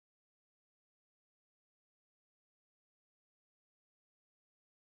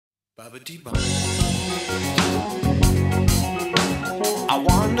I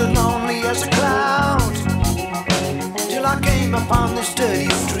wandered lonely as a cloud till I came upon this dirty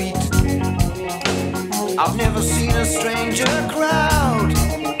street. I've never seen a stranger crowd,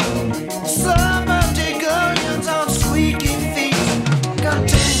 suburban girls on squeaky feet,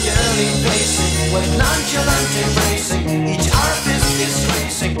 continually pacing with nonchalant embracing. Each artist is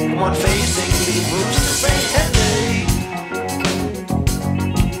racing, one facing the moves to say hey.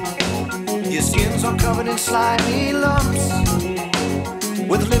 Your skins are covered in slimy lumps,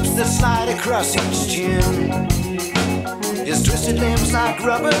 with lips that slide across each chin. His twisted limbs like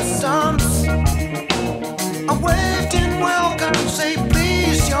rubber stumps. I waved in welcome, say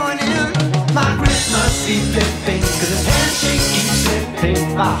please join in. My grip must be flipping, cause his handshake keeps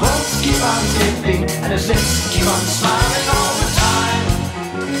slipping. My hopes keep on dipping, and his lips keep on smiling all the time.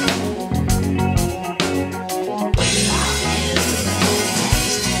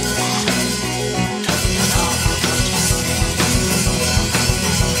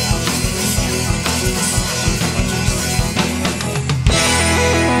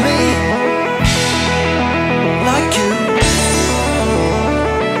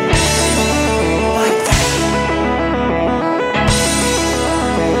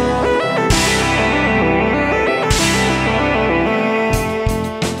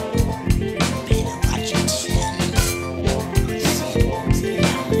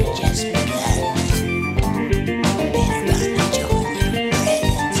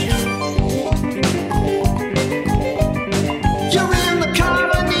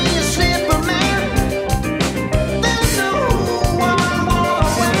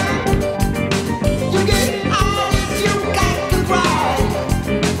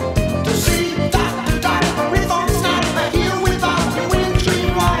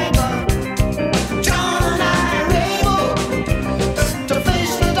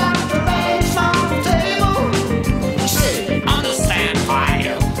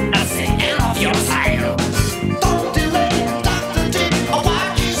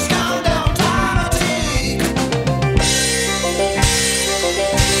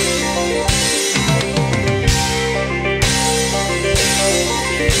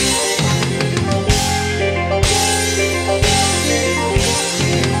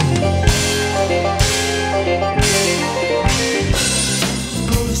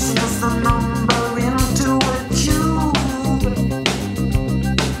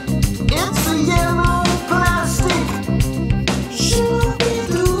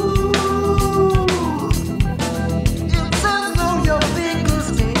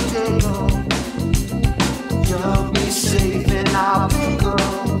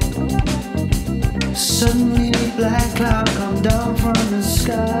 Suddenly a black cloud come down from the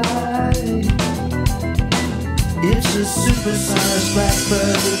sky. It's a supersized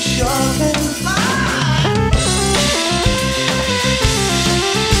blackbird that sure can fly.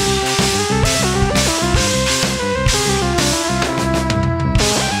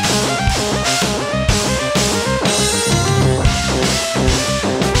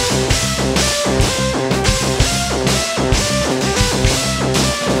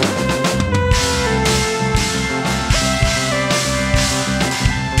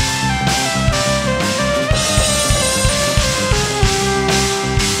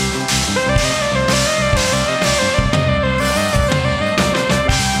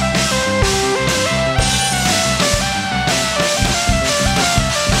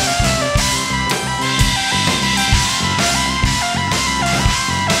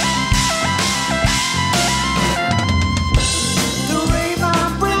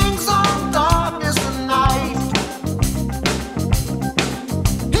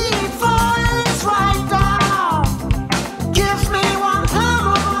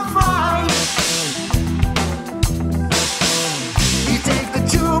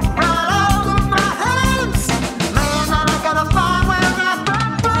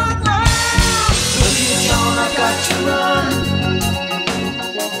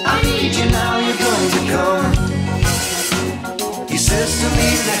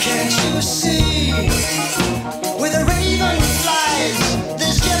 Can't you see? Where the raven flies,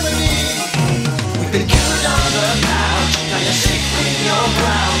 there's jeopardy. We've been killed on the couch, now you're sick with your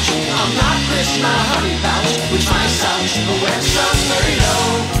grouch. I'm not Chris, my honey pouch, which might sound, but when it sounds very low.